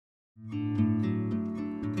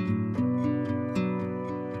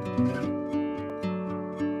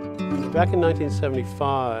Back in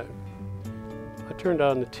 1975, I turned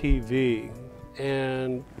on the TV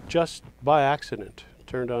and just by accident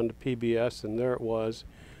turned on to PBS, and there it was,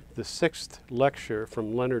 the 6th lecture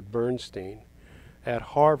from Leonard Bernstein at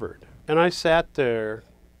Harvard. And I sat there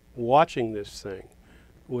watching this thing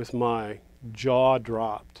with my jaw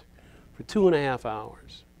dropped for 2.5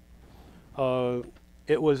 hours.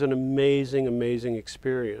 It was an amazing, amazing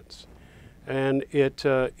experience. And it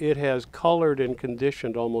has colored and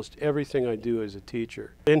conditioned almost everything I do as a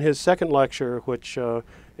teacher. In his second lecture, which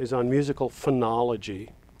is on musical phonology,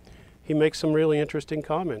 he makes some really interesting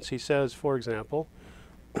comments. He says, for example,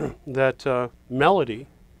 that melody,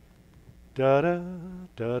 da-da,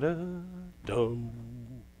 da-da, dum,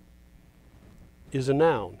 is a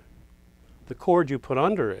noun. The chord you put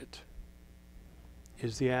under it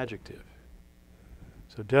is the adjective.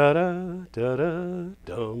 So da-da, da-da,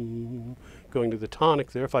 dum. Going to the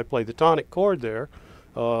tonic there, if I play the tonic chord there,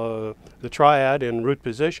 the triad in root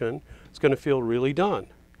position, it's going to feel really done.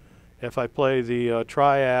 If I play the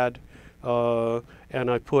triad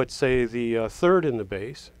and I put, say, the third in the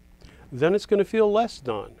bass, then it's going to feel less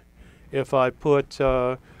done. If I put,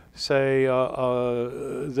 say,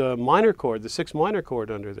 the minor chord, the 6th minor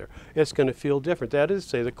chord under there, it's going to feel different. That is to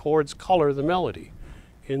say, the chords color the melody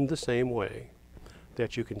in the same way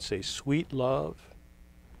that you can say sweet love,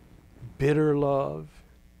 bitter love,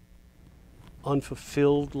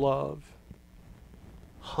 unfulfilled love,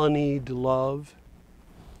 honeyed love.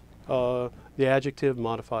 The adjective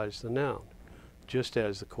modifies the noun, just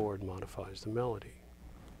as the chord modifies the melody.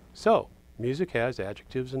 So, music has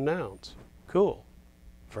adjectives and nouns. Cool.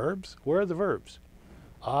 Verbs? Where are the verbs?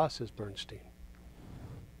 Ah, says Bernstein.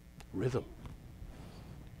 Rhythm.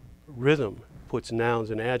 Rhythm puts nouns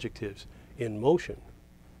and adjectives in motion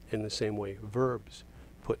in the same way verbs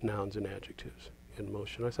put nouns and adjectives in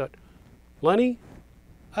motion. I thought, Lenny,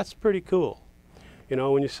 that's pretty cool. You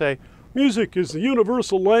know, when you say, music is the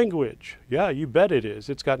universal language. Yeah, you bet it is.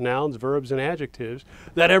 It's got nouns, verbs, and adjectives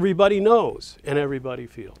that everybody knows and everybody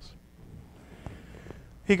feels.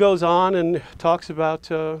 He goes on and talks about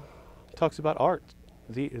art,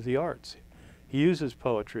 the arts. He uses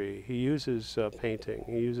poetry, he uses painting,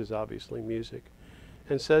 he uses obviously music,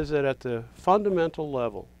 and says that at the fundamental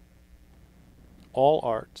level, all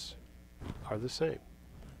arts are the same.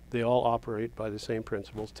 They all operate by the same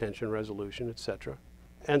principles, tension, resolution, etc.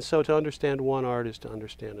 And so to understand one art is to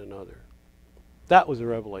understand another. That was a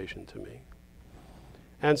revelation to me.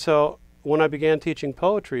 And so when I began teaching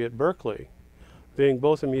poetry at Berklee, being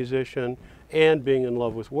both a musician and being in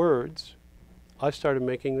love with words, I started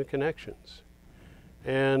making the connections.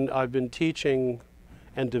 And I've been teaching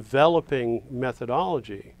and developing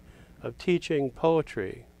methodology of teaching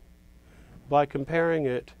poetry by comparing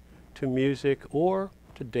it to music or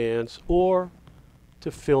to dance or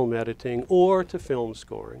to film editing or to film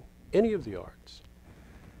scoring, any of the arts.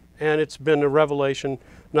 And it's been a revelation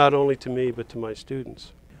not only to me but to my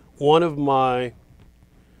students. One of my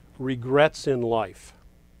regrets in life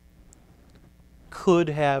could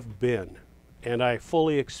have been, and I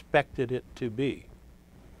fully expected it to be,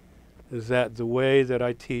 is that the way that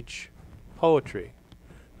I teach poetry,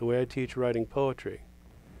 the way I teach writing poetry,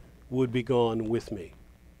 would be gone with me.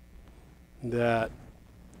 That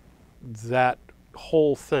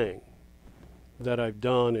whole thing that I've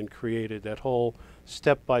done and created, that whole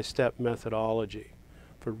step-by-step methodology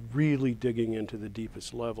for really digging into the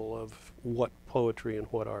deepest level of what poetry and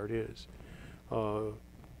what art is,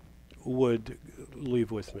 would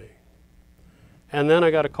leave with me. And then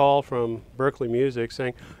I got a call from Berklee Music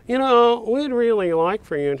saying, you know, we'd really like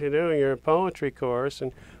for you to do your poetry course,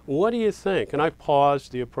 and what do you think? And I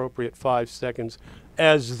paused the appropriate 5 seconds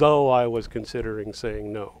as though I was considering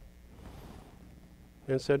saying no.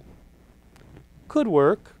 And said, could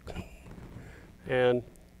work. And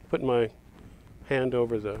put my hand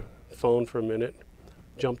over the phone for a minute,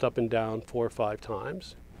 jumped up and down 4 or 5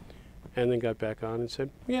 times, and then got back on and said,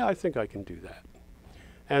 yeah, I think I can do that.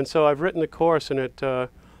 And so I've written the course, and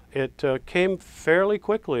it came fairly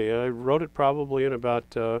quickly. I wrote it probably in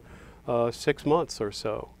about 6 months or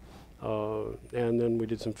so, and then we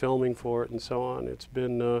did some filming for it and so on. It's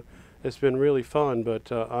been really fun, but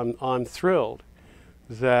I'm thrilled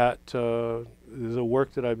that the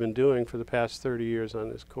work that I've been doing for the past 30 years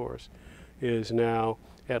on this course is now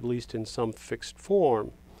at least in some fixed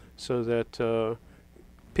form, so that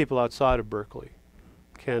people outside of Berklee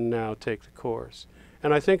can now take the course.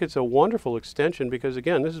 And I think it's a wonderful extension because,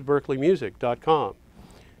 again, this is berkleemusic.com.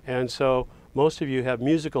 And so most of you have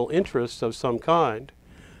musical interests of some kind.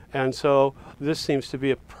 And so this seems to be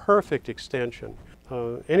a perfect extension.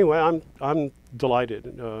 Anyway, I'm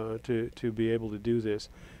delighted to be able to do this.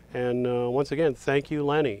 And once again, thank you,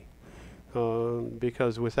 Lenny,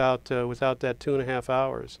 because without that 2.5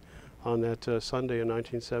 hours on that Sunday in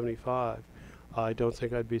 1975, I don't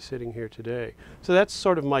think I'd be sitting here today. So that's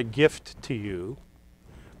sort of my gift to you.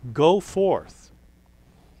 Go forth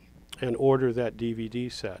and order that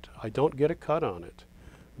DVD set. I don't get a cut on it,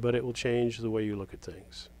 but it will change the way you look at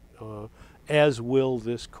things, as will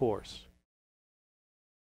this course.